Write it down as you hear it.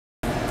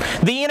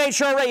The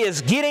NHRA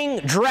is getting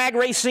drag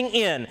racing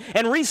in,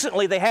 and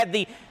recently they had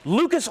the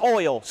Lucas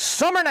Oil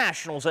Summer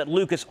Nationals at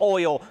Lucas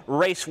Oil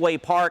Raceway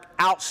Park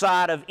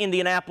outside of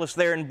Indianapolis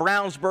there in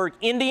Brownsburg,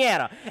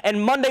 Indiana.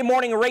 And Monday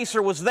Morning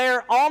Racer was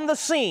there on the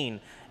scene.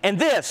 And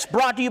this,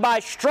 brought to you by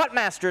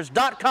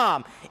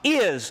strutmasters.com,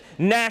 is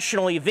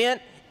National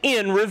Event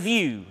in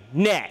Review.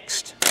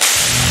 Next.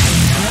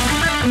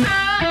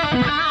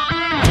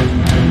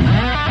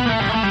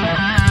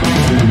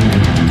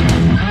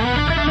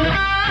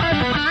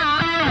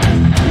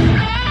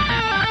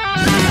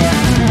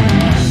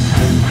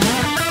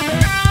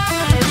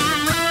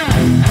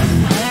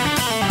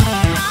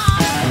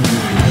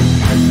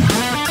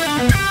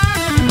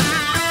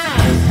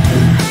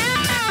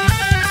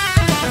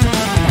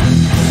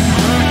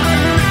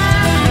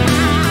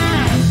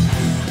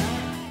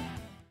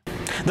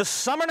 The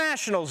Summer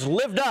Nationals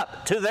lived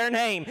up to their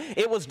name.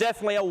 It was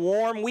definitely a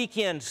warm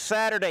weekend,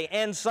 Saturday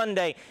and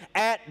Sunday,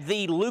 at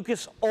the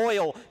Lucas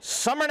Oil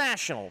Summer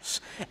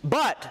Nationals.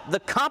 But the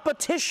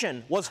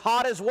competition was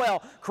hot as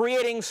well,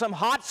 creating some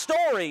hot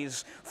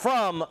stories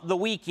from the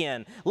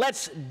weekend.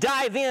 Let's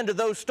dive into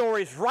those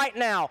stories right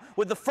now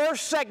with the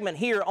first segment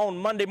here on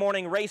Monday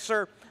Morning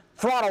Racer,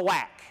 Throttle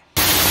Whack.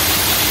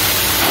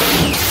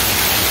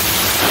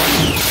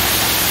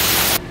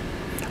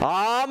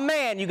 Oh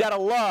man, you gotta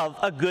love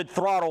a good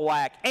throttle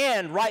whack.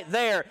 And right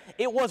there,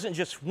 it wasn't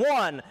just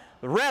one,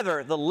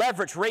 rather the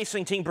Leverage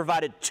Racing team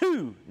provided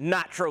 2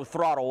 nitro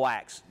throttle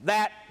whacks.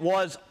 That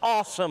was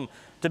awesome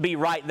to be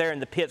right there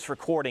in the pits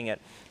recording it.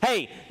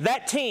 Hey,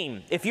 that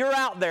team, if you're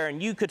out there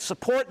and you could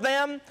support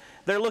them,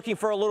 they're looking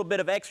for a little bit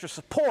of extra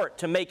support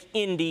to make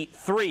Indy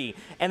 3.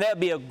 And that would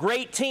be a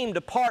great team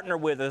to partner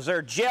with as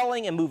they're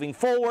gelling and moving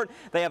forward.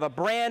 They have a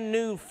brand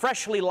new,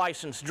 freshly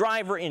licensed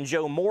driver in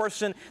Joe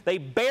Morrison. They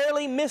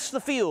barely missed the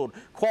field,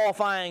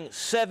 qualifying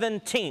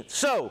 17th.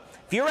 So,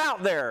 if you're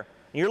out there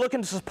and you're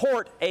looking to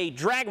support a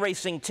drag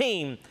racing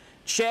team,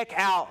 check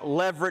out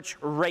Leverage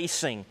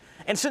Racing.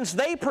 And since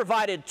they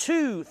provided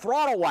 2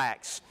 throttle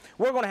whacks,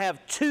 we're going to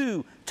have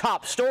 2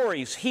 top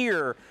stories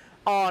here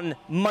on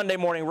Monday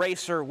Morning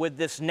Racer with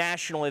this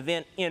national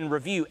event in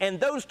review. And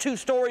those 2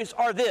 stories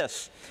are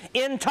this: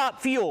 in Top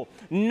Fuel,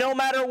 no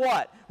matter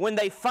what, when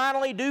they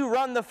finally do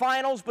run the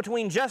finals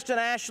between Justin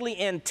Ashley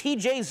and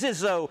TJ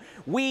Zizzo,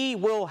 we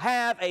will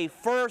have a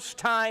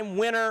first-time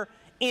winner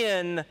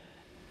in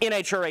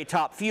NHRA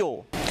Top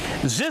Fuel.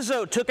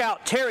 Zizzo took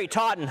out Terry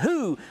Totten,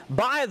 who,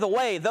 by the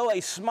way, though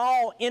a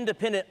small,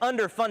 independent,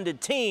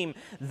 underfunded team,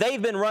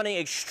 they've been running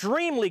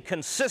extremely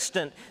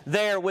consistent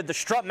there with the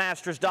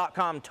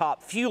strutmasters.com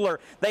Top Fueler.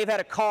 They've had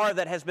a car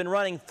that has been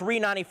running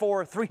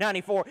 394,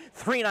 394,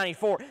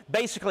 394,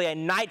 basically a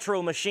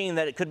nitro machine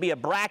that it could be a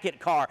bracket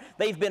car.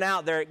 They've been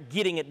out there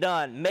getting it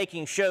done,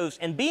 making shows,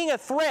 and being a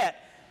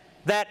threat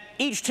that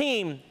each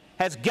team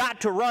has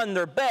got to run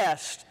their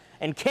best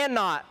and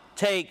cannot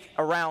take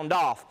a round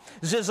off.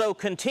 Zizzo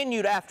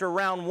continued after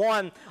round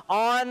 1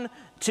 on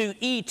to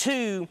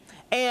E2,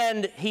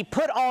 and he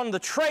put on the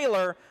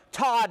trailer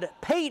Todd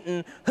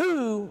Payton,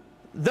 who,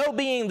 though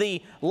being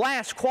the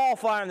last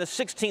qualifier in the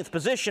 16th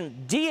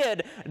position,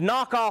 did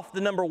knock off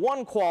the number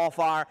 1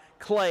 qualifier,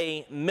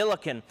 Clay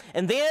Milliken.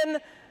 And then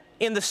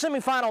in the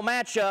semifinal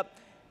matchup,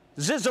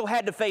 Zizzo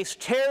had to face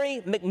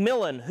Terry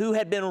McMillan, who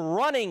had been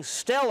running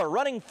stellar,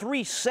 running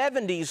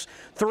 370s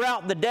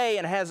throughout the day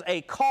and has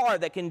a car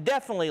that can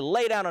definitely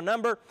lay down a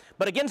number.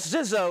 But against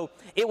Zizzo,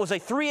 it was a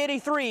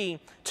 383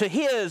 to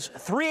his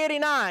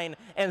 389,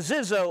 and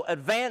Zizzo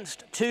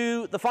advanced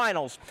to the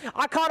finals.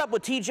 I caught up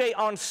with TJ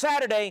on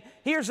Saturday.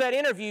 Here's that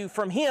interview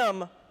from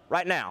him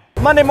right now.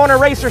 Monday Morning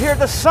Racer here at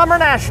the Summer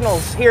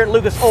Nationals here at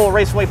Lucas Oil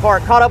Raceway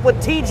Park. Caught up with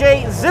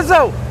TJ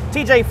Zizzo.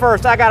 TJ,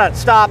 first, I gotta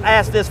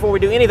ask this before we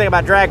do anything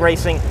about drag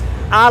racing.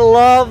 I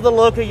love the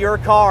look of your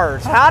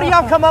cars. How do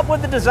y'all come up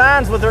with the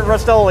designs with the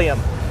Rust-Oleum?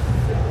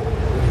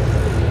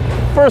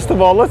 First of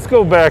all, let's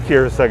go back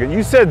here a second.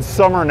 You said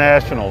Summer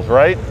Nationals,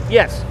 right?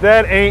 Yes.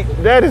 That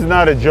is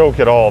not a joke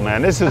at all,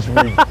 man. This is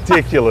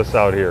ridiculous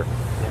out here.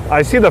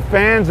 I see the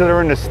fans that are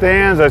in the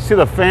stands. I see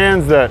the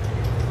fans that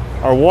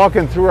are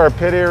walking through our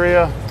pit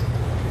area.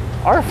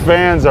 Our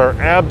fans are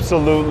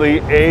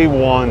absolutely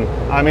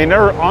A1. I mean,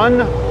 they're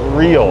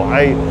unreal.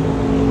 I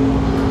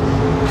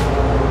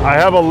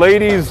have a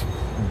lady's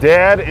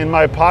dad in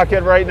my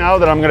pocket right now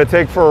that I'm going to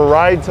take for a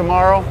ride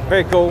tomorrow.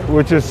 Very cool.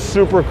 Which is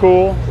super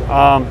cool.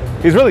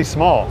 He's really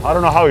small. I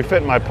don't know how he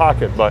fit in my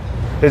pocket, but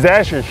his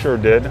Asher sure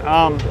did.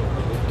 And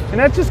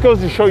that just goes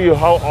to show you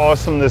how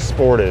awesome this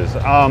sport is.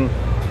 I'm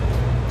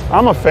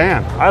a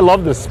fan. I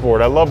love this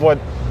sport. I love what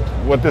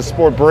this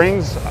sport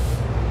brings.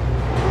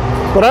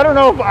 But I don't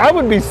know if I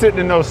would be sitting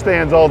in those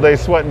stands all day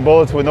sweating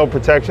bullets with no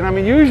protection. I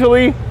mean,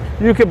 usually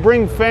you could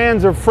bring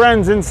fans or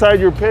friends inside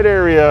your pit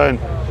area and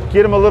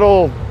get them a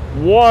little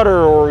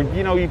water, or,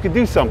 you know, you could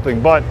do something.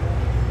 But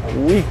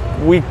we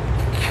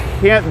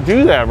can't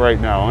do that right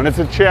now, and it's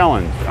a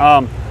challenge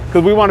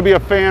because we want to be a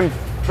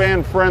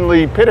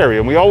fan-friendly pit area,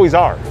 and we always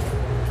are.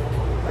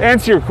 To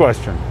answer your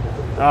question,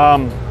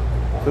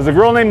 there's a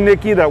girl named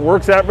Nikki that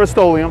works at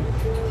Rust-Oleum.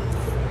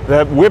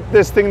 that whipped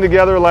this thing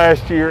together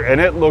last year, and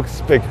it looks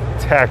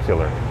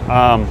spectacular.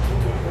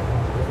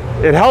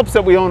 It helps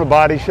that we own a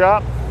body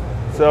shop,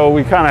 so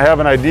we kind of have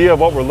an idea of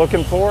what we're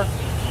looking for.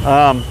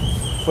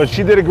 But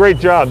she did a great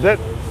job.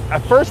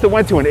 At first it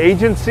went to an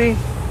agency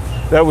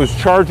that was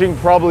charging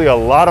probably a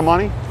lot of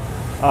money,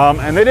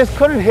 and they just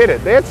couldn't hit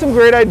it. They had some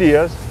great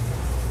ideas,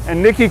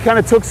 and Nikki kind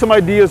of took some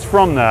ideas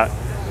from that,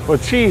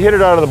 but she hit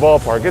it out of the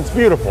ballpark. It's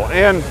beautiful,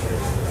 and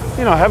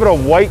you know, having a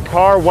white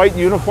car, white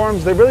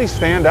uniforms, they really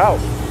stand out.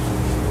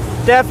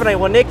 Definitely.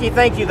 Well, Nikki,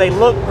 thank you. They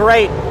look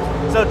great.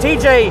 So,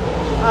 TJ,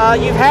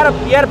 you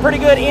had a pretty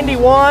good Indy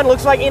 1.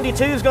 Looks like Indy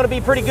 2 is going to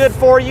be pretty good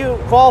for you.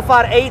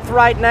 Qualified 8th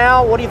right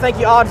now. What do you think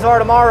your odds are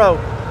tomorrow?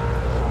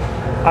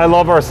 I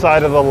love our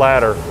side of the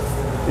ladder.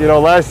 You know,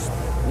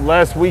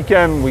 last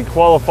weekend we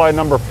qualified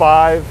number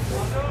 5.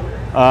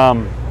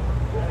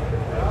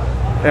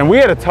 And we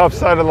had a tough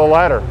side of the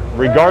ladder,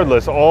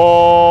 regardless,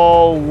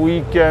 all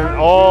weekend,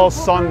 all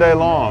Sunday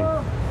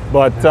long.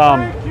 But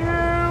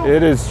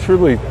it is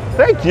truly,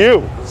 thank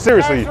you.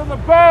 Seriously, You guys are the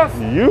best.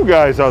 you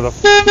guys are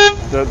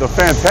the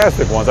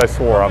fantastic ones. I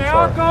swore, I'm The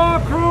sorry. alcohol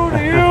crew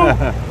to you.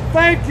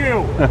 Thank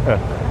you.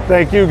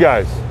 Thank you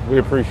guys. We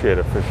appreciate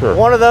it for sure.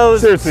 One of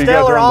those Seriously, you guys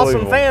stellar, are awesome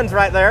unbelievable. fans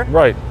right there.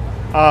 Right.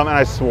 And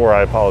I swore,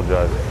 I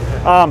apologize.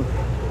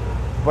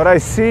 But I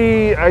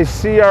see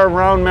our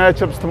round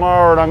matchups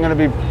tomorrow, and I'm going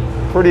to be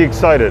pretty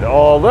excited.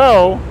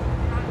 Although,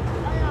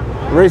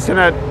 racing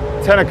at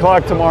 10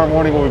 o'clock tomorrow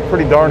morning will be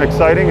pretty darn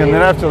exciting. And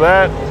then after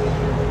that,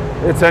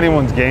 it's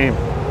anyone's game.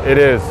 It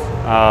is.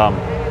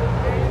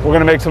 We're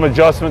going to make some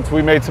adjustments.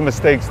 We made some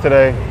mistakes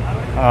today.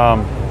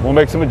 We'll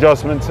make some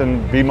adjustments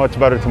and be much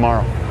better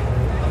tomorrow.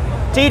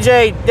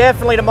 TJ,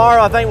 definitely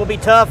tomorrow I think will be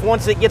tough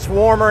once it gets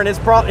warmer, and it's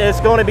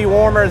going to be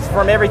warmer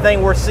from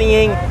everything we're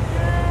seeing.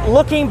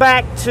 Looking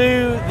back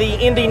to the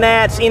Indy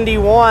Nats, Indy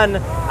 1,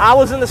 I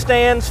was in the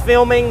stands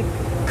filming.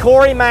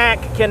 Corey Mack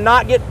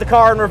cannot get the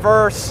car in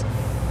reverse,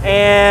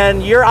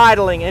 and you're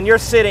idling and you're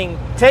sitting.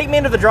 Take me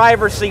into the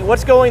driver's seat.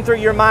 What's going through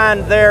your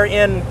mind there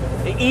in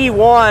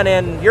E1,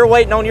 and you're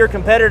waiting on your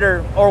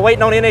competitor or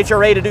waiting on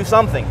NHRA to do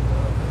something?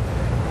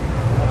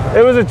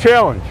 It was a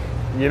challenge,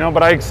 you know,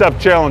 but I accept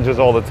challenges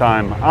all the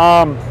time.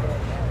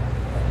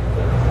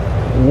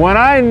 When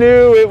I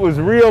knew it was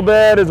real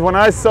bad is when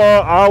I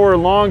saw our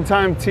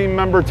longtime team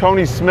member,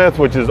 Tony Smith,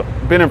 which has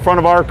been in front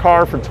of our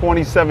car for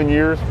 27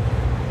 years,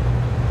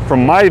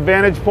 from my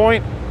vantage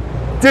point,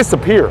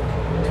 disappear.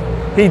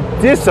 He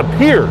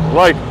disappeared.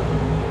 Like,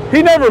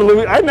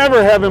 I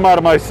never have him out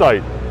of my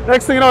sight.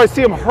 Next thing you know, I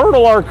see him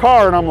hurdle our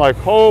car, and I'm like,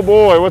 oh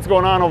boy, what's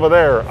going on over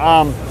there?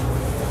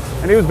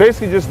 And he was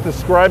basically just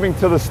describing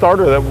to the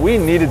starter that we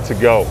needed to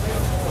go.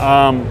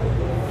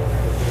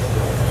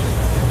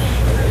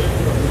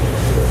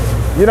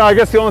 You know, I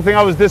guess the only thing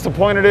I was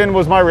disappointed in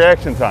was my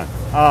reaction time.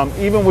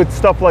 Even with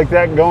stuff like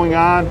that going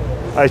on,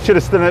 I should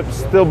have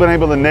still been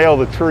able to nail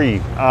the tree.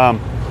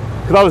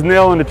 Because I was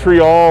nailing the tree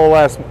all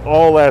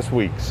last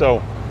week.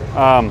 So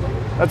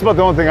that's about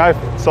the only thing I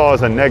saw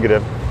as a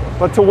negative.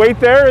 But to wait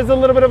there is a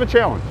little bit of a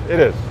challenge. It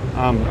is.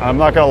 I'm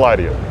not going to lie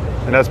to you.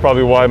 And that's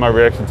probably why my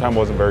reaction time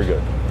wasn't very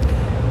good.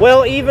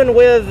 Well, even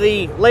with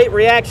the late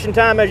reaction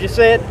time, as you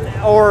said,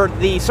 or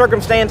the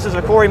circumstances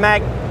of Corey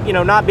Mack, you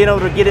know, not being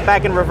able to get it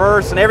back in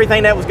reverse and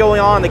everything that was going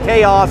on, the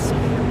chaos,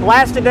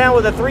 blasted down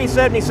with a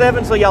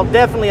 377, so y'all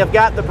definitely have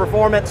got the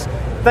performance.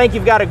 Think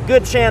you've got a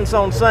good chance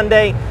on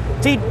Sunday.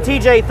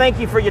 TJ, thank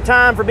you for your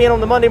time, for being on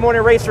the Monday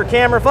Morning Racer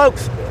camera.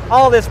 Folks,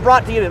 all this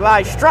brought to you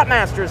by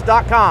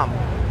strutmasters.com.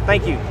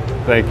 Thank you.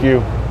 Thank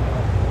you.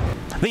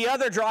 The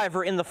other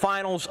driver in the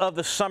finals of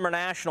the Summer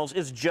Nationals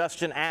is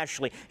Justin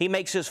Ashley. He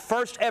makes his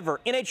first ever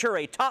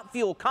NHRA Top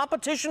Fuel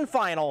competition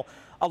final,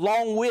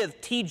 along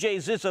with TJ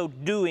Zizzo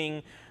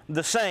doing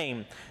the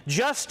same.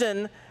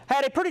 Justin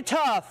had a pretty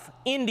tough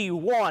Indy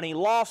 1. He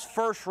lost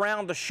first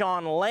round to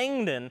Sean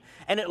Langdon,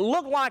 and it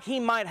looked like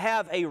he might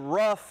have a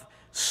rough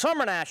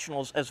Summer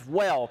Nationals as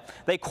well.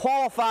 They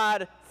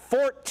qualified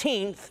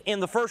 14th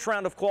in the first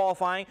round of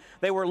qualifying.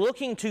 They were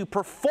looking to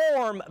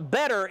perform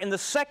better in the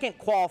second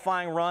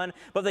qualifying run,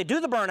 but they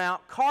do the burnout,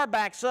 car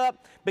backs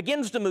up,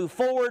 begins to move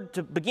forward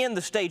to begin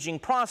the staging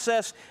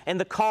process, and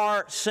the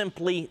car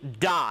simply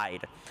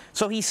died.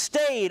 So he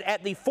stayed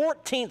at the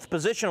 14th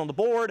position on the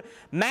board,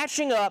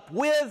 matching up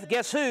with,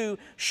 guess who,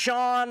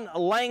 Sean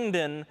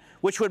Langdon,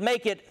 which would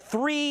make it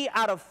 3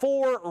 out of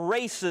 4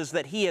 races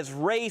that he has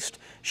raced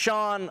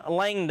Sean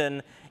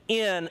Langdon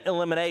in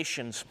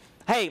eliminations.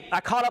 Hey, I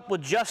caught up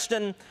with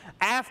Justin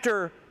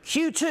after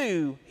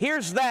Q2.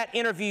 Here's that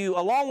interview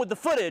along with the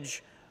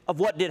footage of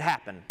what did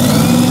happen.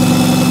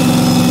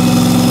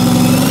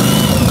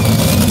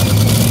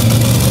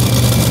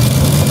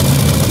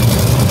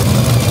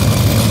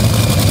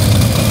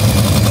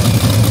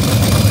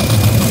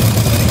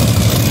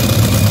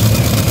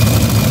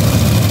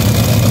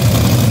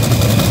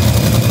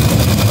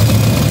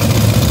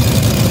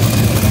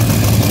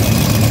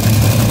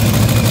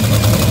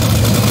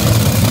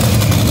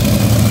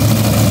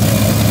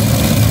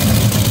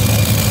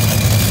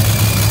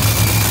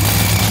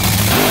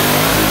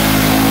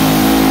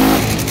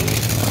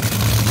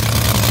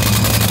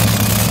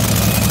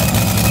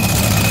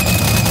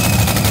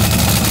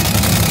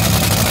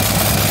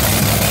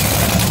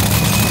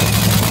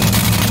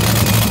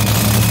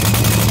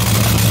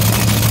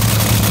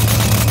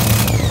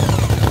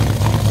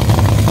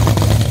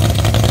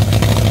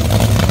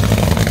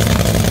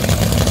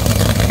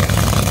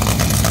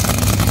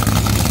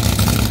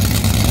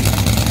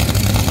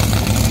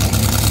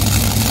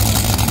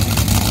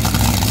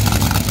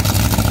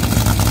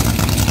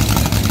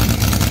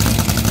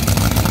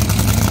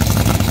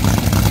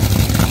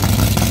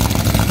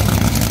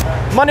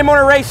 Monday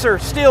Morning Racer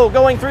still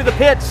going through the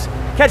pits,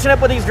 catching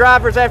up with these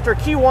drivers after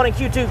Q1 and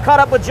Q2. Caught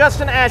up with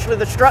Justin Ashley,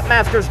 the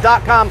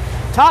strutmasters.com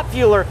top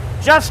fueler.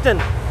 Justin,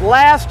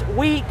 last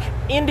week,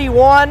 Indy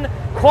 1,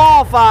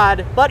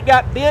 qualified, but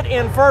got bit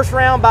in first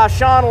round by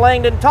Sean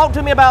Langdon. Talk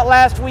to me about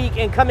last week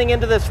and coming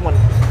into this one.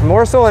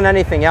 More so than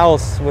anything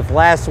else with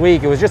last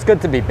week, it was just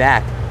good to be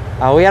back.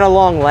 We had a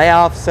long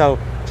layoff, so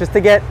just to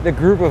get the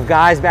group of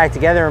guys back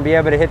together and be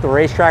able to hit the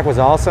racetrack was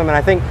awesome. And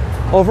I think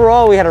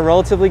overall we had a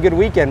relatively good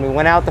weekend. We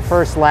went out the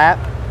first lap,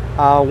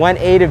 went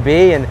A to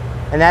B, and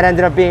that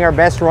ended up being our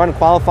best run,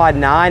 qualified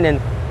 9. And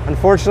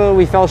unfortunately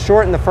we fell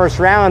short in the first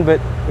round,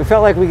 but we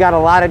felt like we got a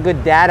lot of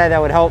good data that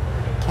would help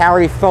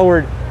carry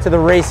forward to the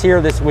race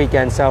here this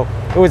weekend. So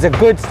it was a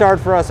good start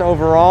for us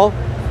overall,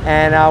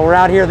 and we're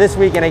out here this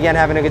weekend again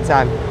having a good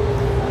time.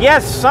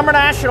 Yes, Summer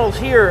Nationals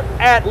here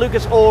at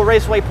Lucas Oil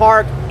Raceway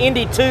Park,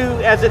 Indy 2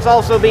 as it's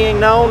also being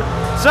known.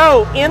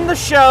 So in the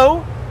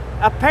show,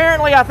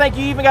 apparently I think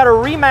you even got a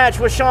rematch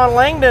with Sean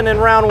Langdon in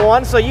round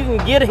 1, so you can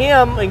get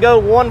him and go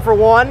 1 for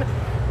 1.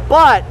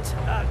 But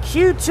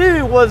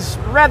Q2 was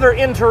rather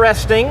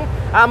interesting.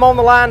 I'm on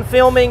the line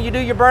filming, you do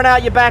your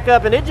burnout, you back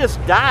up, and it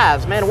just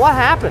dies, man. What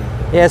happened?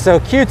 Yeah,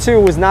 so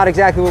Q2 was not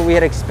exactly what we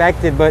had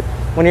expected, but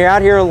when you're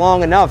out here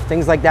long enough,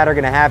 things like that are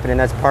gonna happen, and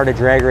that's part of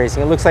drag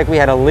racing. It looks like we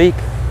had a leak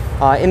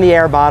in the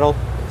air bottle,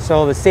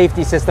 so the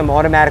safety system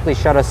automatically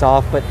shut us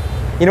off, but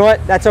you know what,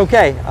 that's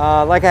okay.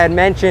 Like I had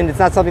mentioned, it's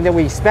not something that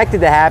we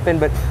expected to happen,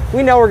 but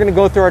we know we're gonna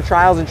go through our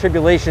trials and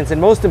tribulations, and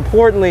most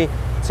importantly,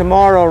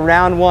 tomorrow,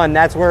 round 1,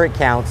 that's where it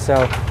counts.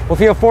 So we'll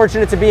feel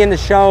fortunate to be in the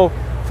show,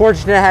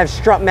 fortunate to have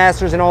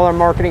Strutmasters and all our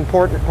marketing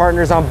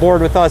partners on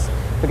board with us.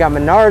 We got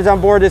Menards on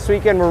board this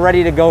weekend, we're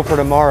ready to go for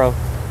tomorrow.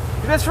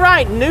 That's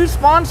right, new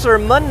sponsor,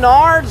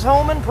 Menards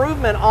Home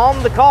Improvement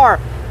on the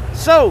car.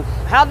 So,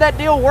 how'd that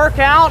deal work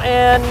out,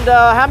 and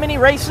how many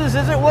races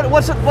is it?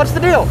 What's the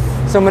deal?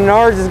 So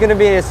Menards is going to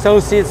be an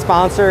associate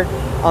sponsor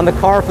on the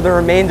car for the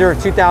remainder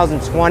of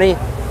 2020. We'd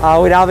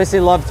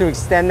obviously love to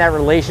extend that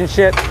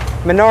relationship.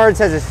 Menards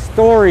has a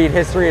storied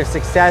history of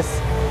success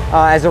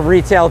as a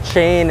retail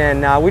chain,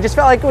 and we just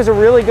felt like it was a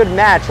really good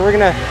match. We're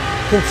going to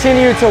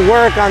continue to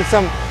work on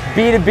some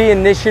B2B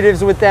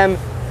initiatives with them,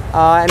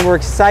 and we're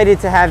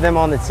excited to have them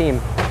on the team.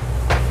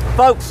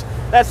 Folks,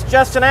 that's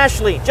Justin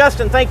Ashley.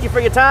 Justin, thank you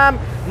for your time.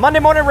 Monday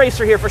Morning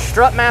Racer here for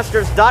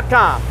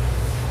strutmasters.com.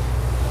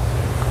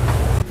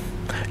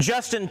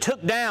 Justin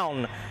took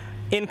down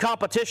in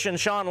competition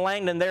Sean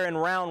Langdon there in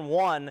round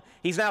 1.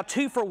 He's now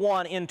 2 for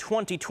 1 in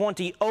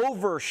 2020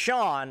 over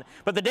Sean,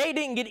 but the day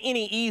didn't get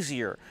any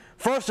easier.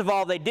 First of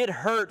all, they did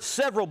hurt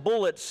several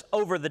bullets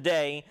over the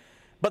day,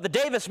 but the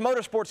Davis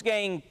Motorsports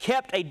gang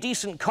kept a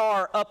decent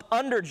car up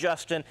under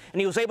Justin,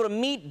 and he was able to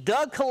meet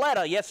Doug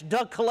Coletta, yes,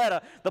 Doug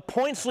Coletta, the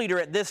points leader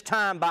at this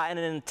time, by an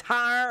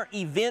entire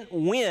event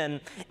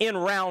win in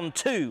round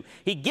 2.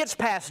 He gets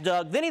past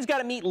Doug, then he's got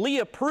to meet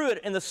Leah Pruitt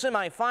in the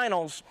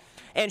semifinals,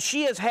 and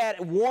she has had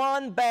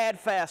one bad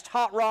fast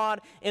hot rod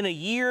in a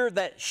year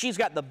that she's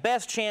got the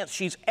best chance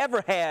she's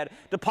ever had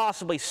to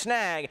possibly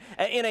snag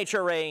an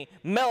NHRA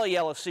Mellow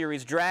Yellow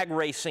Series drag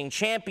racing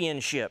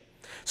championship.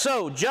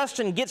 So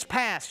Justin gets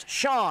past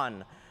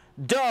Sean,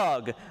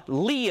 Doug,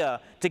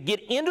 Leah to get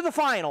into the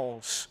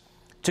finals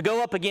to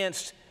go up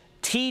against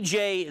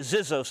TJ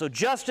Zizzo. So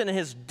Justin and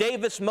his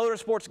Davis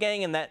Motorsports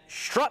gang and that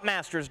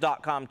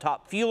Strutmasters.com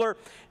top fueler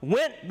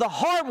went the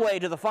hard way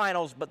to the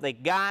finals, but they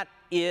got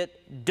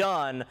it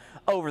done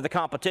over the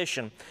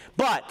competition.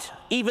 But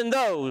even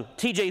though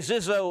TJ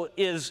Zizzo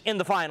is in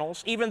the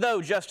finals, even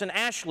though Justin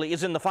Ashley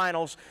is in the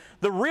finals,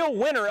 the real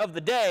winner of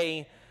the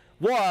day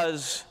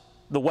was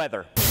the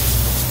weather.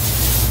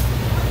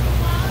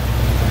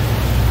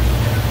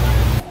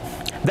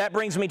 That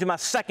brings me to my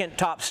second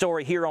top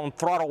story here on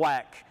Throttle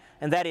Whack,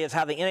 and that is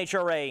how the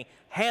NHRA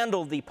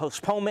handled the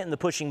postponement and the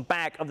pushing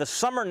back of the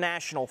Summer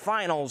National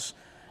Finals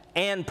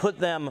and put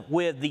them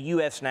with the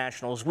U.S.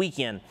 Nationals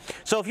weekend.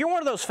 So if you're one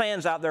of those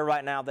fans out there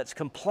right now that's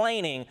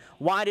complaining,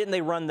 why didn't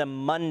they run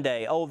them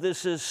Monday? Oh,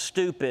 this is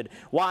stupid.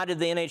 Why did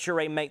the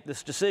NHRA make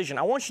this decision?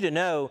 I want you to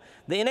know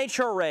the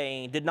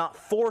NHRA did not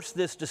force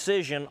this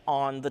decision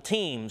on the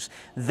teams.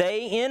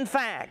 They, in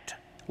fact,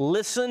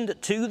 listened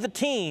to the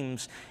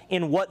teams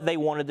in what they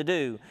wanted to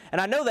do.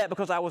 And I know that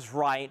because I was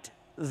right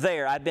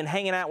there. I'd been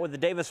hanging out with the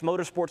Davis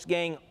Motorsports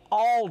gang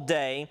all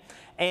day,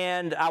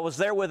 and I was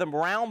there with them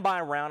round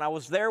by round. I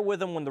was there with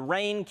them when the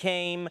rain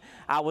came.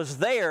 I was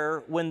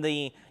there when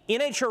the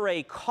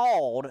NHRA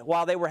called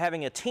while they were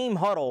having a team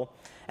huddle,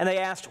 and they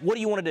asked, what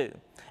do you want to do?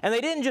 And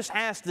they didn't just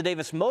ask the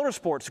Davis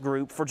Motorsports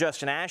group for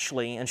Justin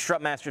Ashley and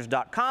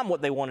Strutmasters.com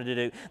what they wanted to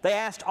do. They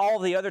asked all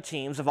the other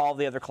teams of all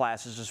the other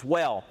classes as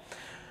well.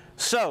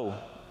 So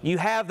you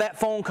have that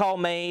phone call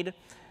made.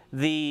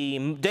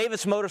 The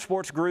Davis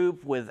Motorsports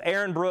group with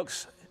Aaron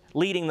Brooks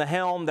leading the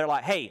helm, they're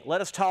like, hey,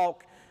 let us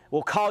talk.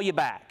 We'll call you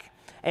back.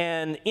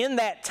 And in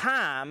that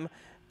time,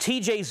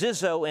 TJ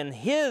Zizzo and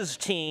his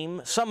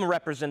team, some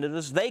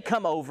representatives, they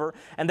come over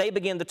and they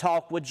begin to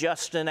talk with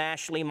Justin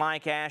Ashley,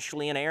 Mike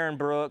Ashley, and Aaron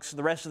Brooks,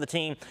 the rest of the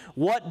team.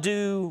 What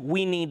do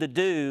we need to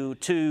do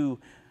to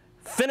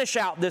finish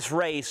out this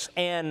race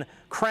and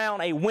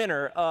crown a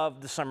winner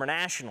of the Summer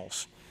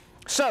Nationals.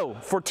 So,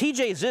 for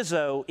TJ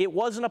Zizzo, it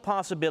wasn't a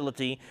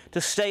possibility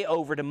to stay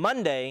over to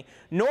Monday,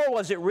 nor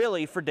was it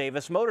really for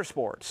Davis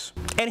Motorsports.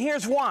 And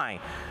here's why.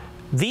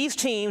 These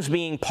teams,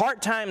 being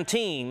part-time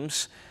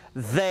teams,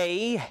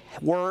 they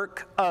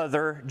work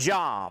other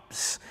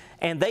jobs.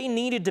 And they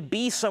needed to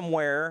be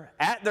somewhere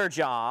at their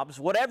jobs,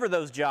 whatever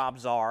those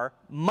jobs are,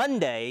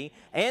 Monday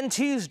and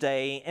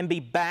Tuesday, and be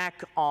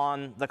back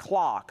on the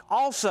clock.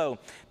 Also,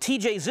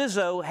 TJ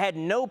Zizzo had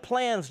no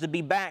plans to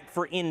be back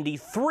for Indy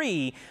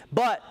 3,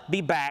 but be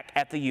back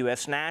at the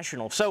U.S.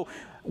 Nationals. So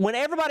when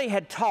everybody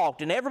had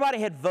talked and everybody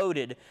had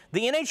voted,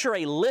 the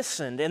NHRA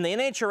listened, and the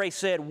NHRA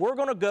said, we're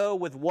going to go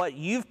with what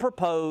you've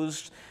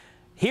proposed.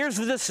 Here's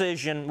the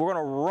decision. We're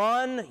going to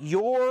run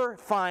your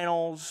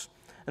finals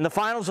and the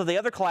finals of the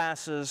other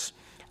classes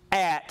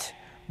at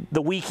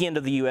the weekend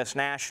of the U.S.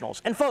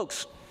 Nationals. And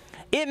folks,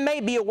 it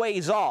may be a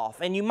ways off,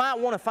 and you might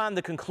want to find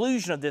the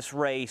conclusion of this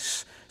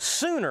race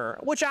sooner,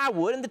 which I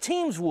would, and the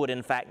teams would,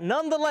 in fact.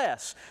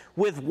 Nonetheless,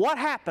 with what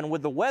happened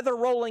with the weather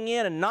rolling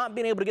in and not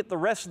being able to get the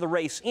rest of the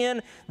race in,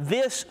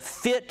 this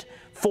fit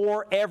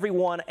for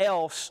everyone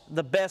else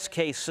the best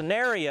case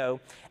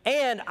scenario.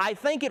 And I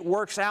think it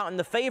works out in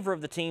the favor of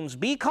the teams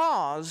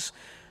because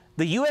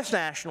the U.S.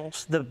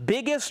 Nationals, the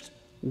biggest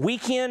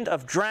weekend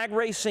of drag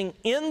racing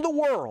in the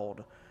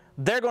world,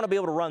 they're going to be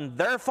able to run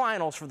their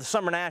finals for the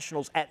Summer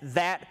Nationals at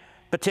that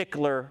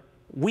particular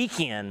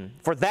weekend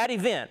for that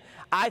event.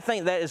 I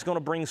think that is going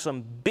to bring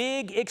some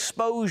big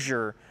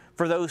exposure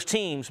for those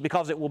teams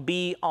because it will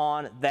be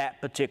on that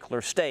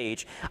particular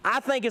stage. I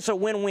think it's a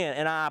win-win,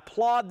 and I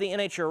applaud the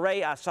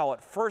NHRA. I saw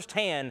it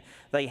firsthand.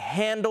 They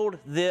handled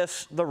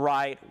this the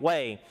right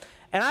way.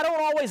 And I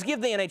don't always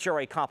give the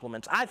NHRA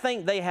compliments. I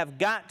think they have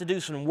got to do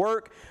some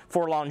work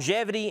for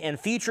longevity and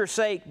future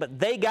sake, but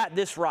they got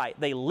this right.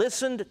 They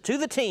listened to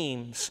the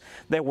teams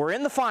that were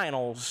in the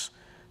finals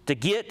to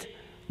get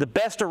the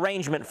best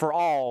arrangement for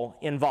all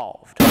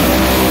involved.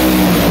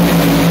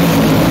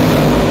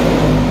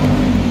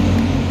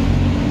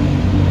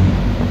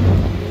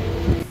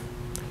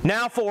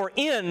 Now for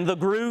In the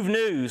Groove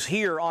news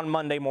here on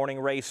Monday Morning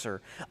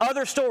Racer.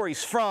 Other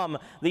stories from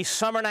the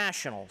Summer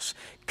Nationals.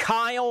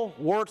 Kyle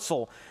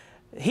Wurtzel.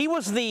 He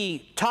was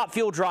the top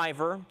fuel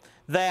driver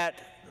that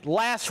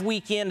last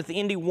weekend at the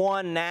Indy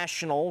 1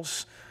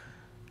 Nationals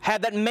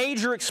had that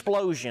major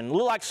explosion.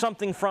 Looked like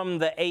something from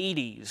the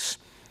 80s.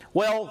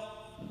 Well,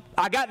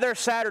 I got there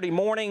Saturday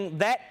morning.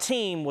 That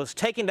team was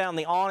taking down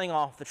the awning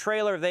off the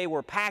trailer. They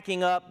were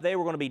packing up. They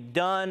were going to be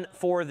done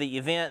for the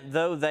event,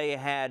 though they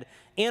had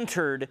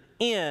entered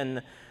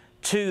in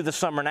to the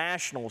Summer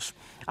Nationals.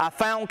 I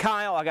found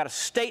Kyle. I got a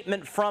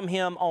statement from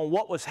him on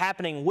what was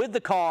happening with the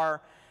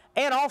car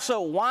and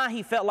also why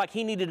he felt like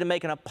he needed to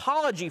make an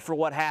apology for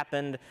what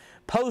happened,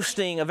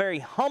 posting a very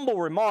humble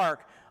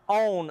remark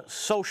on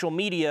social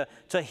media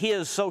to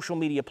his social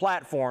media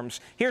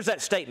platforms. Here's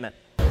that statement.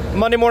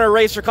 Monday Morning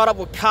Racer caught up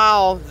with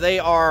Kyle. They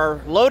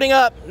are loading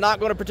up, not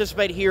going to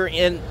participate here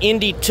in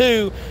Indy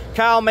 2.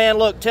 Kyle, man,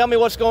 look, tell me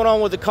what's going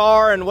on with the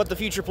car and what the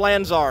future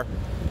plans are.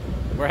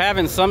 We're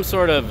having some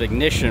sort of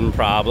ignition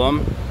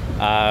problem.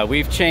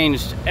 We've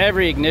changed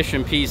every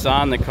ignition piece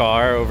on the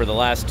car over the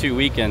last 2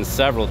 weekends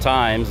several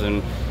times,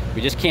 and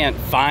we just can't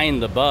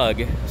find the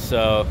bug.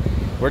 So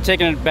we're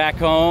taking it back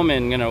home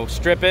and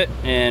strip it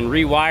and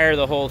rewire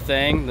the whole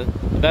thing. The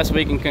best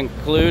we can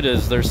conclude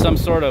is there's some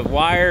sort of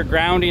wire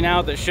grounding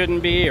out that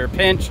shouldn't be, or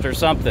pinched or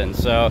something.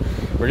 So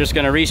we're just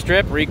going to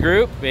restrip,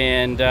 regroup,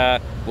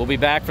 and we'll be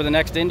back for the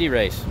next Indy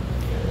race.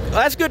 Well,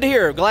 that's good to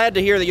hear. Glad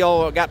to hear that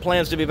y'all got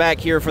plans to be back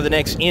here for the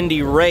next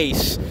Indy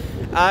race.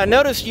 I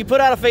noticed you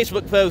put out a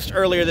Facebook post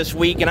earlier this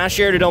week, and I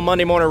shared it on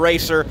Monday Morning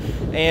Racer,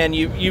 and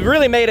you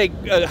really made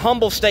a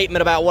humble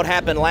statement about what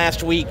happened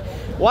last week.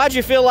 Why'd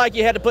you feel like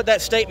you had to put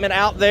that statement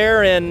out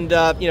there and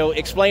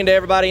explain to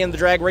everybody in the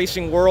drag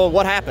racing world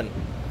what happened?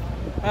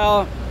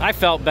 Well, I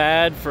felt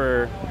bad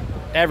for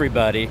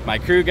everybody. My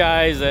crew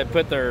guys that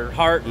put their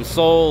heart and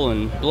soul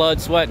and blood,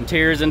 sweat, and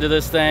tears into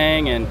this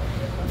thing, and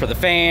for the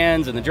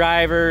fans and the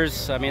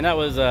drivers. I mean, that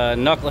was a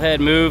knucklehead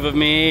move of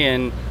me,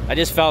 and I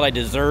just felt I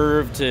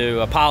deserved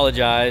to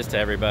apologize to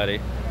everybody.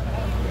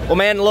 Well,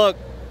 man, look,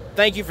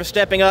 thank you for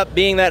stepping up,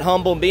 being that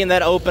humble, being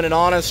that open and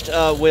honest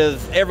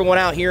with everyone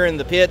out here in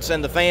the pits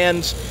and the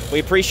fans. We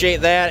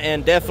appreciate that,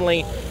 and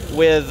definitely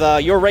with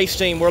your race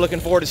team, we're looking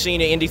forward to seeing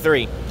you Indy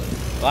 3.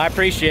 Well, I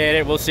appreciate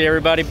it. We'll see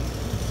everybody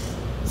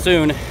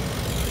soon.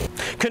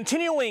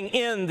 Continuing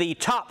in the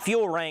top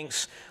fuel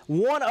ranks,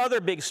 one other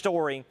big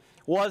story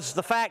was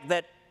the fact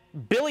that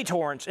Billy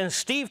Torrance and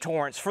Steve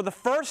Torrance, for the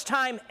first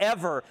time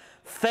ever,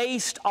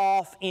 faced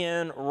off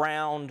in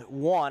round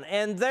one.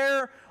 And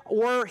there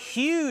were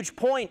huge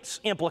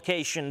points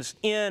implications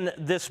in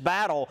this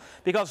battle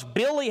because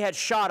Billy had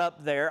shot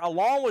up there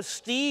along with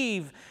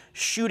Steve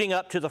shooting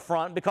up to the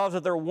front because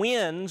of their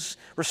wins,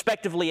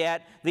 respectively,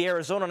 at the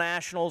Arizona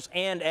Nationals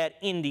and at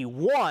Indy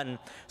 1.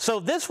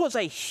 So this was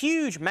a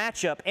huge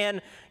matchup,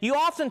 and you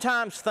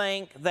oftentimes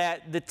think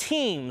that the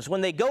teams, when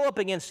they go up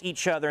against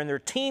each other in their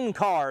team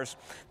cars,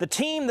 the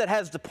team that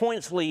has the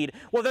points lead,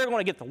 well, they're going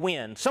to get the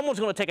win. Someone's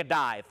going to take a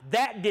dive.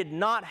 That did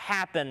not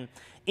happen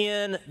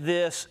in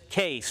this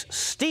case.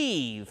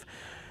 Steve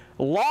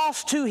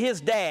lost to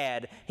his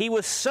dad. He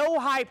was so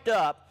hyped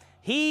up.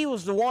 He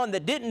was the one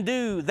that didn't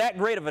do that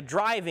great of a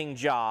driving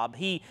job.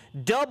 He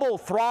double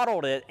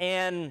throttled it,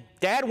 and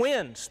Dad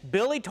wins.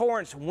 Billy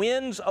Torrance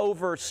wins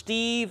over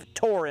Steve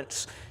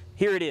Torrance.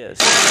 Here it is.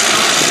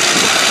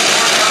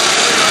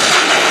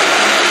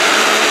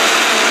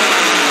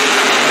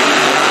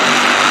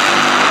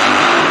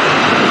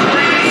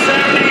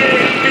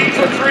 378 beats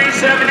a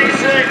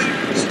 376.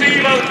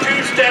 Steve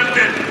two-stepped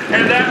it,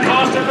 and that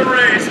cost him the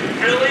race.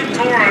 Billy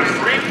Torrance,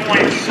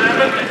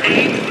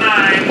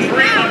 3.789,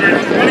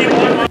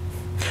 321.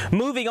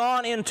 Moving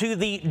on into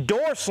the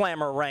door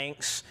slammer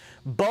ranks,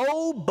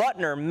 Bo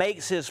Butner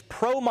makes his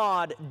Pro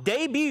Mod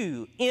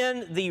debut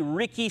in the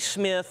Ricky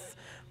Smith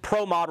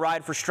Pro Mod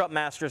ride for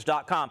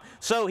strutmasters.com.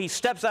 So he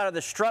steps out of the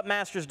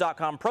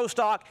strutmasters.com Pro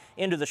Stock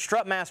into the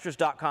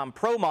strutmasters.com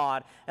Pro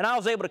Mod, and I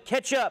was able to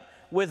catch up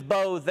with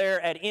Bo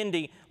there at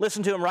Indy.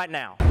 Listen to him right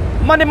now.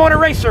 Monday Morning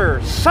Racer,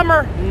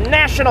 Summer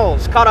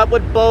Nationals, caught up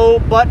with Bo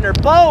Butner.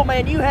 Bo,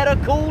 man, you had a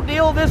cool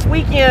deal this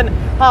weekend.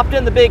 Hopped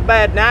in the big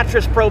bad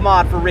nitrous Pro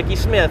Mod for Ricky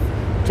Smith.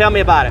 Tell me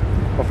about it.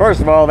 Well,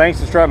 first of all,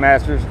 thanks to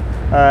Strutmasters.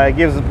 It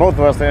gives both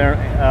of us the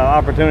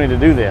opportunity to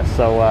do this.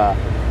 So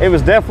it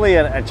was definitely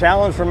a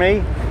challenge for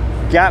me.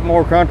 Got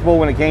more comfortable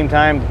when it came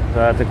time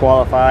to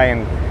qualify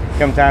and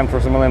come time for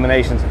some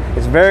eliminations.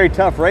 It's very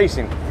tough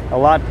racing, a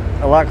lot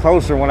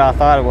closer than what I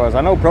thought it was.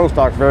 I know Pro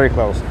Stock's very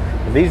close.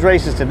 These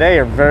races today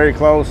are very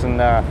close, and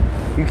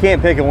you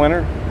can't pick a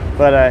winner,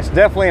 but it's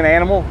definitely an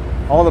animal.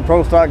 All the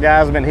Pro Stock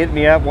guys have been hitting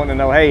me up wanting to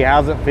know, hey,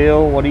 how's it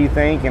feel? What do you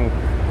think? And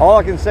all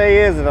I can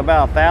say is at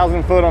about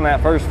 1,000 foot on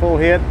that first full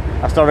hit,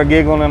 I started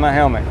giggling in my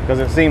helmet because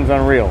it seems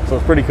unreal. So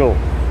it's pretty cool.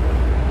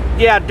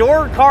 Yeah,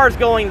 door cars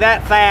going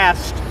that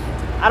fast,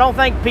 I don't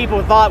think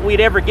people thought we'd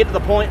ever get to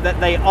the point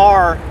that they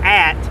are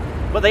at,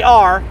 but they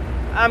are.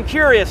 I'm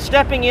curious,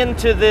 stepping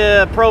into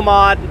the Pro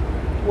Mod,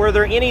 were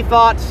there any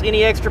thoughts,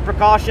 any extra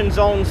precautions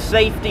on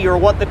safety or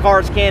what the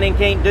cars can and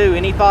can't do?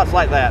 Any thoughts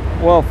like that?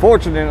 Well,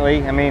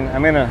 fortunately, I mean,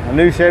 I'm in a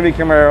new Chevy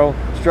Camaro,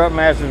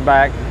 Strutmaster's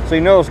back, so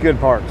you know it's good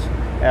parts.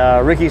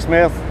 Ricky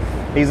Smith,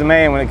 he's a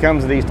man when it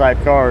comes to these type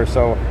cars,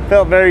 so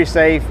felt very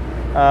safe,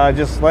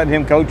 just letting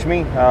him coach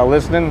me,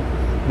 listening.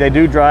 They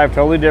do drive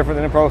totally different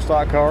than a Pro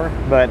Stock car,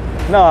 but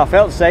no, I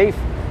felt safe,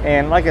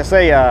 and like I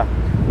say,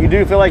 you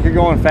do feel like you're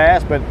going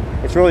fast, but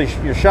it's really,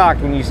 you're shocked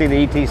when you see the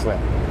ET slip.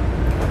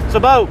 So,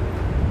 Bo,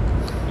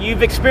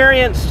 you've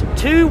experienced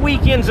 2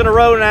 weekends in a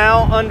row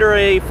now under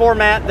a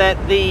format that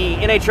the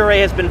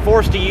NHRA has been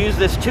forced to use,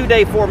 this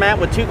 2-day format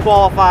with 2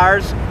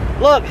 qualifiers.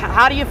 Look,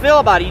 how do you feel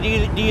about it?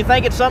 Do you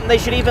think it's something they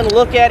should even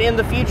look at in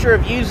the future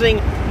of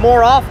using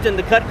more often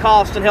to cut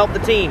costs and help the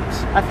teams?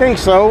 I think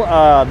so.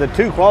 The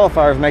 2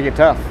 qualifiers make it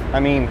tough. I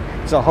mean,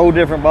 it's a whole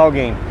different ball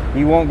game.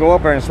 You won't go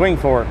up there and swing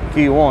for it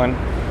Q1,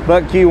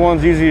 but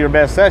Q1's usually your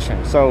best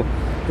session. So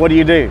what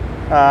do?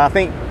 I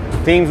think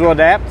teams will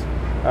adapt.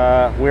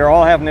 We're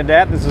all having to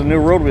adapt. This is a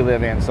new world we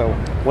live in. So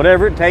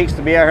whatever it takes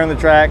to be out here on the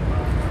track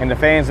and the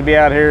fans to be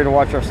out here to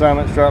watch our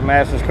Summit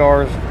Strutmasters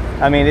cars,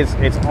 I mean,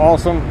 it's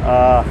awesome.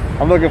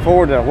 I'm looking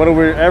forward to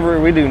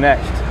whatever we do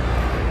next.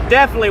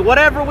 Definitely,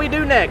 whatever we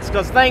do next,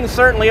 because things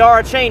certainly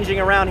are changing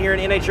around here in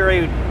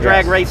NHRA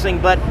drag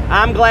racing, but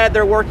I'm glad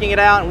they're working it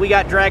out, and we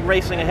got drag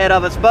racing ahead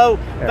of us. Bo,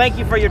 thank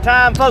you for your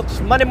time. Folks,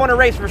 Monday Morning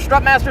Race for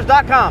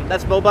strutmasters.com.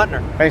 That's Bo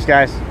Butner. Thanks,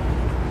 guys.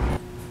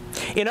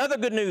 In other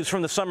good news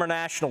from the Summer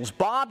Nationals,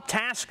 Bob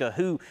Tasca,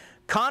 who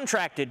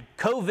contracted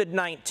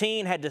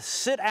COVID-19, had to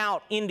sit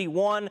out Indy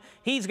 1.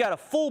 He's got a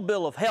full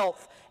bill of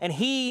health, and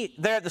he,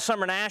 there at the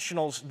Summer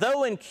Nationals,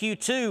 though in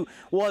Q2,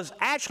 was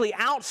actually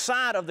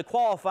outside of the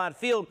qualified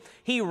field.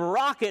 He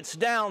rockets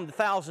down the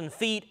 1,000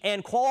 feet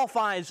and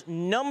qualifies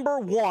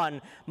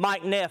 #1.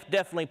 Mike Neff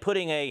definitely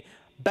putting a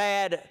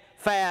bad,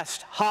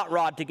 fast hot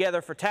rod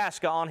together for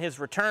Tasca on his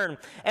return.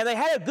 And they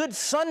had a good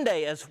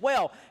Sunday as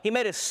well. He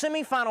made a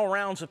semifinal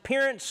rounds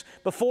appearance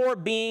before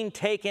being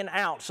taken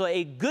out. So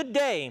a good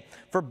day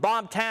for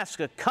Bob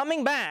Tasca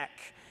coming back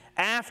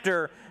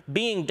after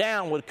being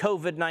down with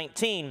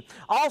COVID-19.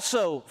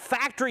 Also,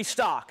 factory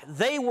stock.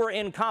 They were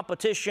in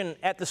competition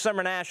at the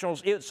Summer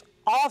Nationals. It's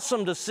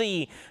awesome to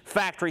see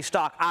factory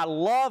stock. I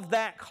love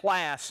that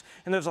class,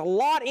 and there's a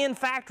lot in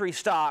factory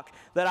stock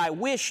that I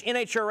wish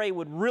NHRA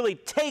would really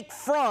take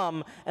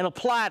from and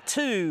apply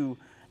to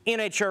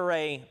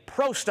NHRA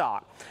Pro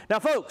Stock. Now,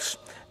 folks,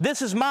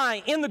 this is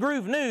my In the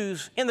Groove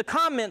news. In the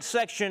comments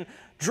section,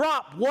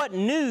 drop what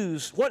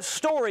news, what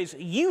stories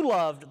you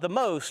loved the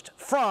most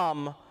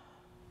from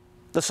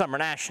the Summer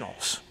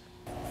Nationals.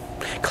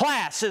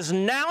 Class is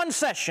now in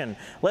session.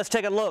 Let's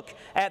take a look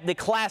at the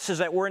classes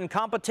that were in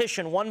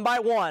competition one by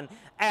one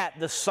at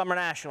the Summer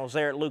Nationals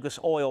there at Lucas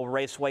Oil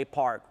Raceway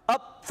Park.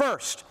 Up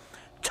first,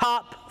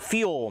 Top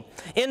Fuel.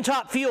 In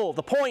Top Fuel,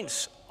 the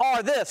points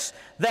are this,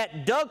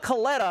 that Doug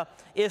Coletta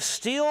is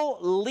still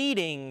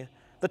leading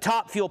the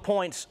Top Fuel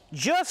points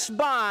just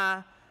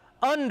by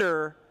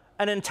under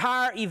an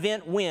entire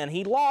event win.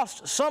 He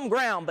lost some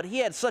ground, but he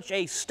had such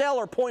a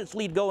stellar points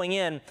lead going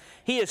in.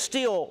 He is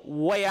still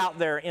way out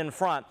there in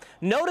front.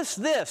 Notice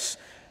this,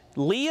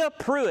 Leah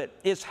Pruitt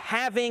is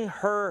having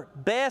her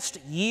best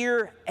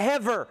year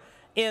ever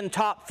in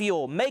Top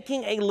Fuel,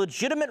 making a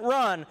legitimate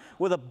run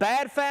with a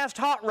bad fast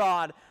hot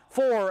rod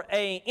for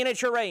a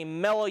NHRA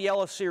Mellow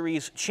Yellow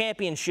Series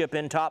championship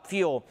in Top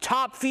Fuel.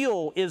 Top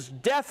Fuel is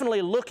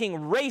definitely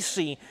looking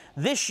racy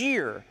this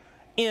year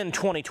in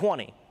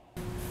 2020.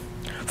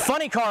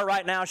 Funny car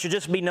right now should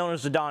just be known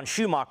as the Don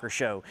Schumacher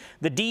Show.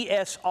 The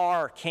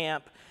DSR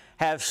camp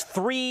has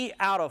 3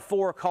 out of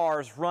 4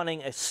 cars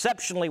running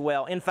exceptionally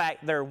well. In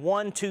fact, they're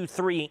 1, 2,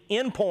 3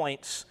 in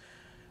points.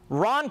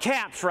 Ron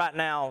Capps right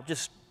now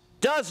just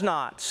does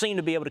not seem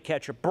to be able to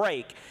catch a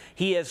break.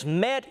 He has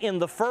met in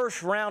the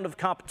first round of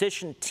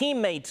competition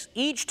teammates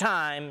each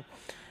time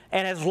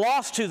and has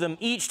lost to them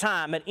each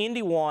time at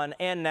Indy 1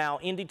 and now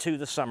Indy 2,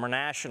 the Summer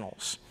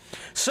Nationals.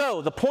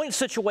 So the point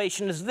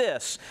situation is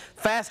this.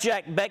 Fast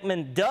Jack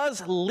Beckman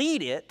does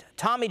lead it.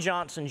 Tommy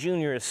Johnson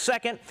Jr. is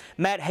second.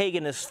 Matt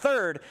Hagan is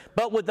third.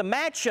 But with the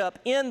matchup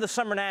in the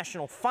Summer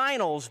National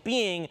Finals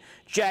being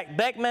Jack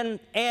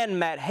Beckman and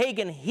Matt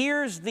Hagan,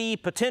 here's the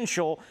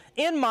potential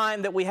in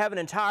mind that we have an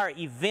entire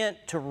event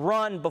to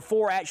run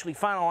before actually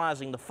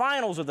finalizing the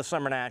finals of the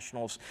Summer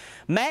Nationals.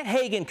 Matt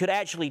Hagan could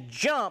actually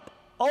jump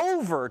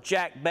over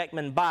Jack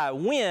Beckman by a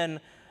win,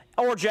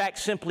 or Jack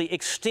simply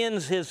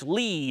extends his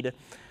lead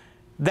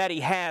that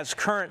he has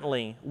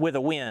currently with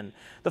a win.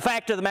 The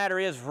fact of the matter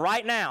is,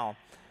 right now,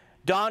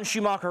 Don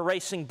Schumacher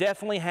Racing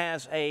definitely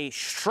has a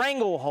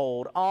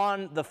stranglehold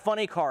on the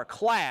funny car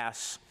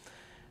class.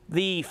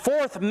 The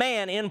 4th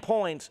man in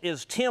points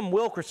is Tim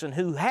Wilkerson,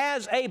 who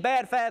has a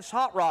bad fast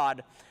hot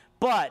rod,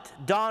 but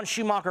Don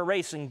Schumacher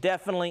Racing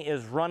definitely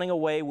is running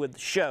away with the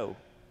show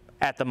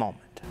at the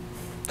moment.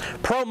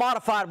 Pro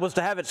Modified was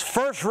to have its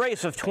first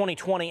race of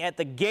 2020 at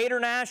the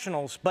Gator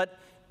Nationals, but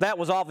that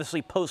was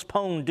obviously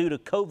postponed due to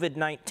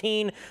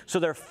COVID-19, so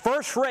their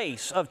first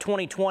race of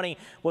 2020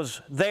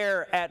 was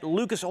there at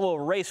Lucas Oil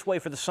Raceway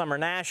for the Summer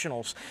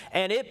Nationals,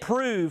 and it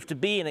proved to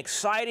be an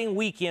exciting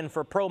weekend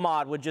for Pro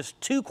Mod with just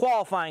 2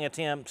 qualifying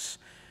attempts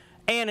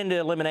and into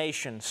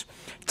eliminations.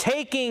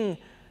 Taking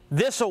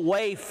this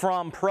away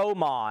from Pro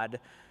Mod,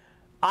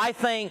 I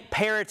think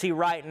parity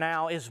right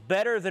now is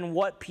better than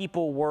what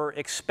people were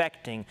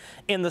expecting.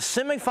 In the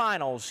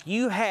semifinals,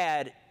 you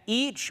had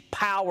each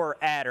power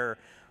adder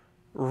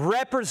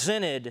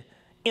represented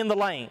in the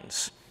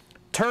lanes.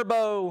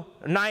 Turbo,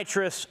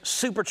 nitrous,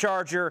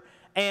 supercharger,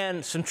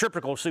 and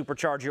centrifugal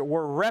supercharger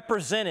were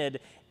represented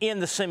in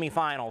the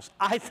semifinals.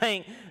 I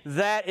think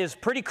that is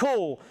pretty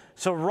cool.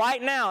 So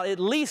right now, at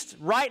least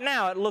right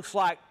now, it looks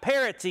like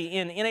parity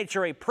in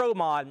NHRA Pro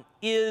Mod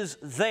is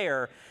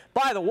there.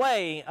 By the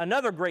way,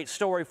 another great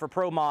story for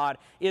Pro Mod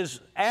is,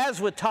 as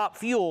with Top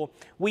Fuel,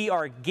 we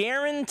are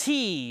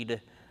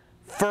guaranteed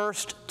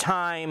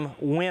first-time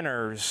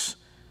winners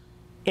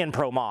in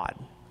Pro Mod.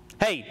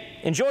 Hey,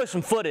 enjoy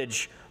some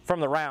footage from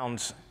the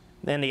rounds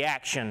and the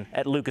action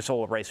at Lucas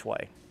Oil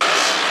Raceway.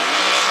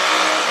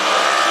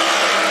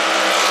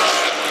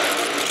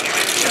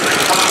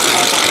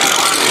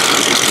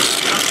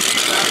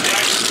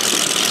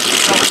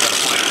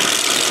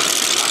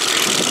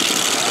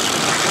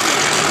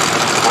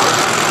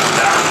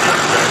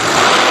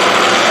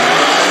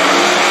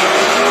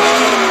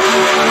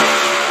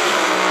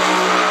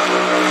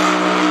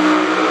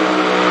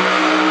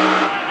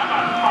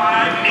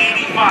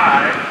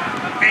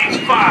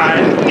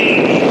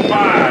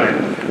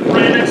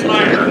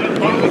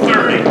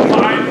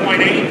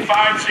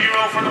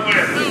 For the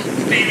win.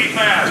 Stevie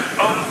Fast,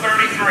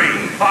 033,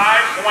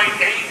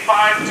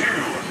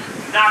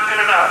 5.852. Not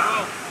good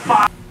enough.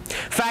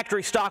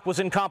 Factory stock was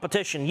in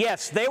competition.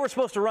 Yes, they were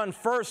supposed to run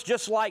first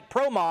just like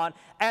Pro Mod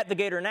at the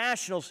Gator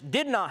Nationals.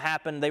 Did not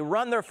happen. They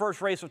run their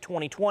first race of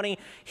 2020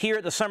 here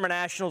at the Summer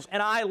Nationals,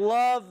 and I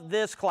love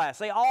this class.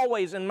 They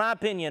always, in my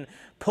opinion,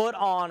 put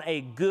on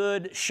a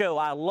good show.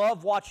 I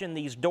love watching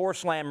these door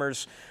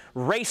slammers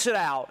race it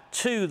out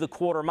to the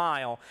quarter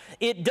mile.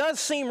 It does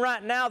seem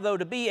right now, though,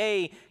 to be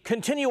a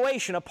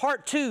continuation, a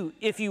part 2,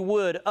 if you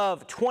would,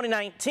 of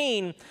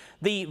 2019.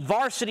 The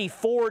varsity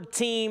Ford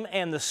team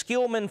and the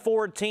Skillman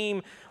Ford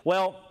team,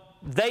 well,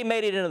 they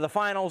made it into the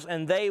finals,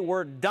 and they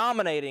were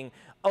dominating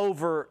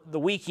over the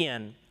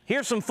weekend.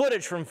 Here's some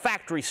footage from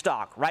factory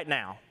stock right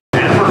now.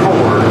 And for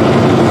Ford,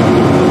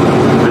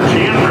 the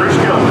GM Bruce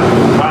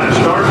Skillman trying to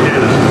start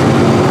his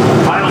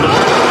final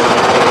defense.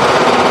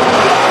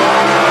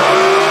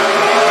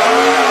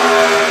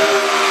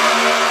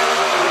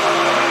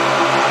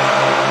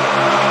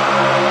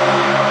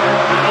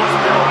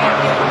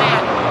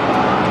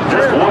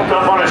 Just walked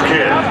up on his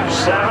kid.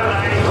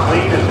 790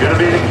 lead is going to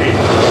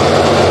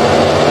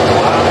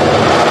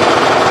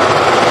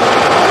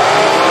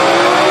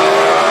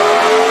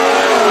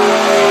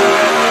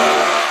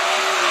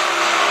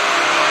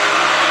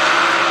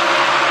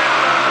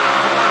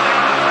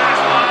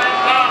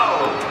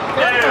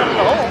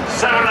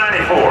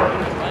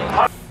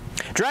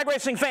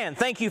Racing fan,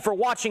 thank you for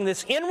watching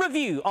this in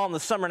review on the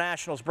Summer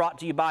Nationals brought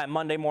to you by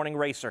Monday Morning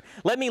Racer.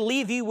 Let me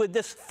leave you with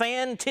this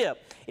fan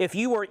tip. If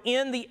you are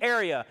in the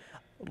area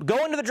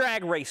going to the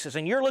drag races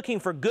and you're looking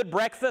for good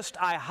breakfast,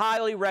 I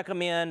highly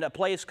recommend a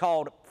place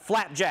called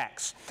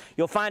Flapjacks.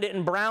 You'll find it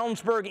in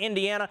Brownsburg,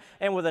 Indiana,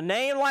 and with a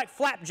name like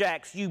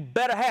Flapjacks, you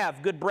better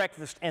have good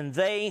breakfast, and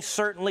they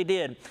certainly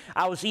did.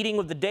 I was eating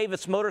with the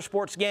Davis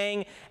Motorsports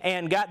gang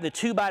and got the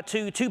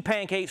 2x2, 2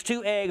 pancakes,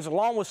 2 eggs,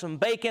 along with some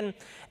bacon,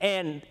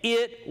 and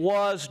it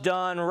was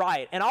done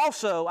right. And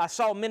also, I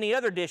saw many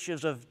other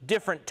dishes of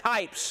different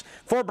types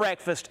for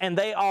breakfast, and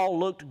they all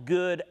looked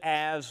good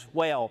as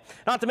well.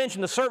 Not to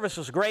mention the service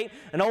was great.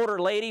 An older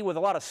lady with a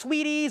lot of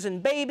sweeties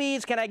and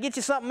babies. Can I get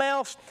you something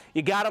else?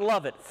 You gotta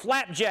love it.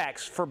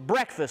 Flapjacks for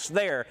breakfast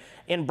there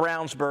in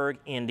Brownsburg,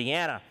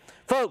 Indiana.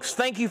 Folks,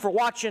 thank you for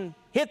watching.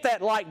 Hit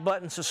that like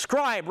button.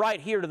 Subscribe right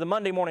here to the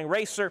Monday Morning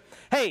Racer.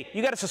 Hey,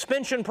 you got a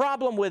suspension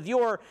problem with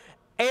your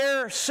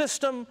air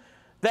system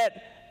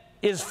that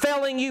is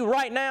failing you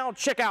right now?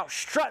 Check out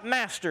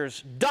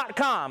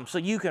strutmasters.com so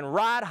you can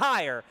ride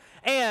higher.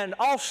 And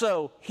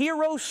also,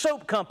 Hero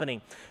Soap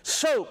Company.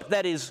 Soap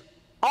that is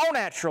all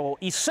natural,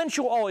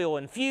 essential oil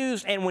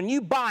infused, and when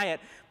you buy it,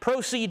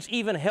 proceeds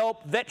even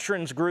help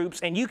veterans groups,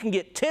 and you can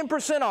get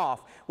 10%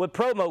 off with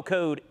promo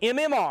code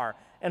MMR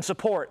and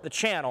support the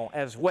channel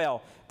as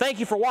well. Thank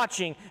you for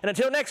watching, and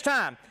until next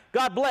time,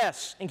 God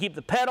bless and keep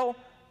the pedal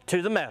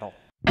to the metal.